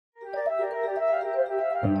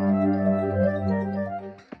We're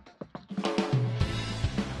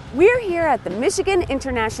here at the Michigan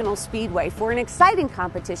International Speedway for an exciting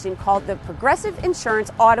competition called the Progressive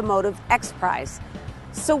Insurance Automotive X Prize.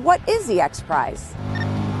 So what is the X Prize?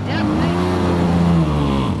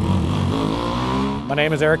 My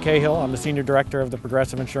name is Eric Cahill. I'm the Senior Director of the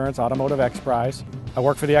Progressive Insurance Automotive X Prize. I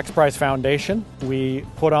work for the X Prize Foundation. We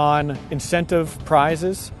put on incentive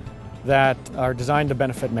prizes that are designed to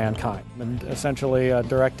benefit mankind, and essentially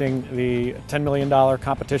directing the $10 million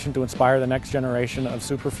competition to inspire the next generation of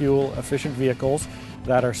super fuel efficient vehicles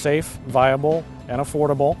that are safe, viable, and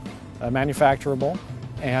affordable, manufacturable,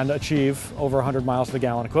 and achieve over 100 miles to the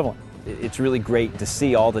gallon equivalent. It's really great to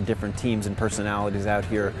see all the different teams and personalities out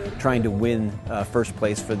here trying to win first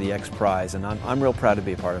place for the X Prize, and I'm real proud to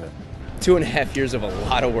be a part of it. 2.5 years of a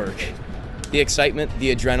lot of work. The excitement,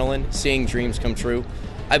 the adrenaline, seeing dreams come true.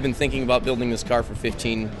 I've been thinking about building this car for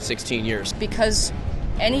 15, 16 years. Because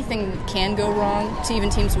anything can go wrong, to even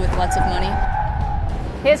teams with lots of money.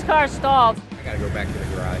 His car's stalled. I gotta go back to the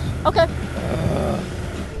garage. Okay.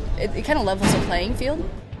 It kind of levels the playing field.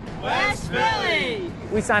 West Philly!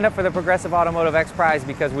 We signed up for the Progressive Automotive X Prize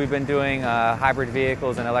because we've been doing hybrid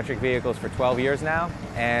vehicles and electric vehicles for 12 years now,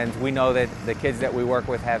 and we know that the kids that we work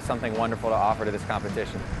with have something wonderful to offer to this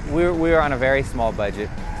competition. We're on a very small budget.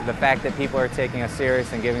 So the fact that people are taking us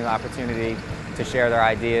serious and giving the opportunity to share their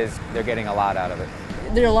ideas, they're getting a lot out of it.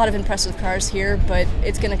 There are a lot of impressive cars here, but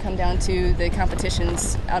it's going to come down to the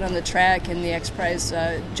competitions out on the track and the X Prize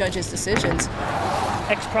judges' decisions.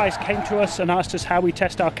 X Prize came to us and asked us how we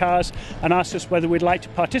test our cars and asked us whether we'd like to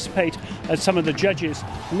participate as some of the judges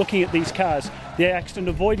looking at these cars. The accident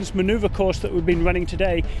avoidance maneuver course that we've been running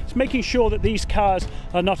today is making sure that these cars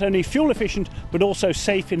are not only fuel efficient but also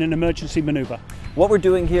safe in an emergency maneuver. What we're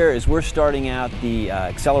doing here is we're starting out the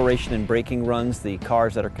acceleration and braking runs. The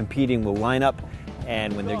cars that are competing will line up,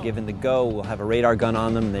 and when they're given the go, we'll have a radar gun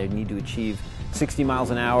on them. They need to achieve 60 miles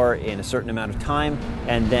an hour in a certain amount of time,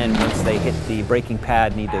 and then once they hit the braking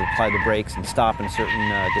pad, need to apply the brakes and stop in a certain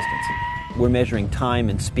distance. We're measuring time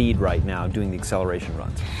and speed right now doing the acceleration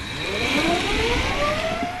runs.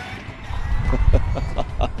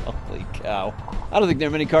 Holy cow. I don't think there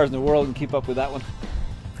are many cars in the world that can keep up with that one.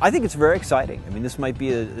 I think it's very exciting. I mean, this might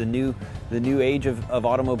be the new age of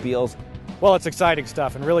automobiles. Well, it's exciting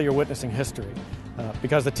stuff, and really you're witnessing history.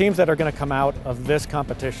 Because the teams that are going to come out of this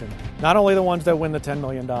competition, not only the ones that win the $10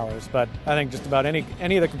 million, but I think just about any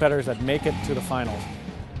of the competitors that make it to the finals,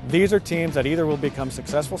 these are teams that either will become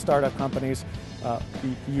successful startup companies,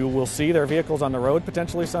 you will see their vehicles on the road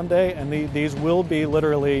potentially someday, and these will be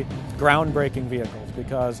literally groundbreaking vehicles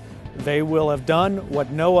because they will have done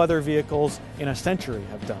what no other vehicles in a century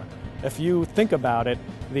have done. If you think about it,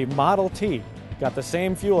 the Model T got the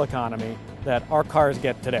same fuel economy that our cars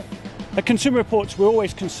get today. At Consumer Reports, we're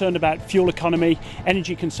always concerned about fuel economy,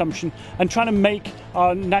 energy consumption, and trying to make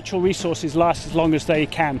our natural resources last as long as they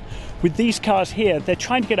can. With these cars here, they're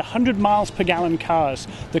trying to get 100 miles per gallon cars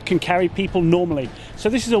that can carry people normally. So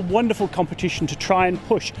this is a wonderful competition to try and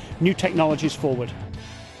push new technologies forward.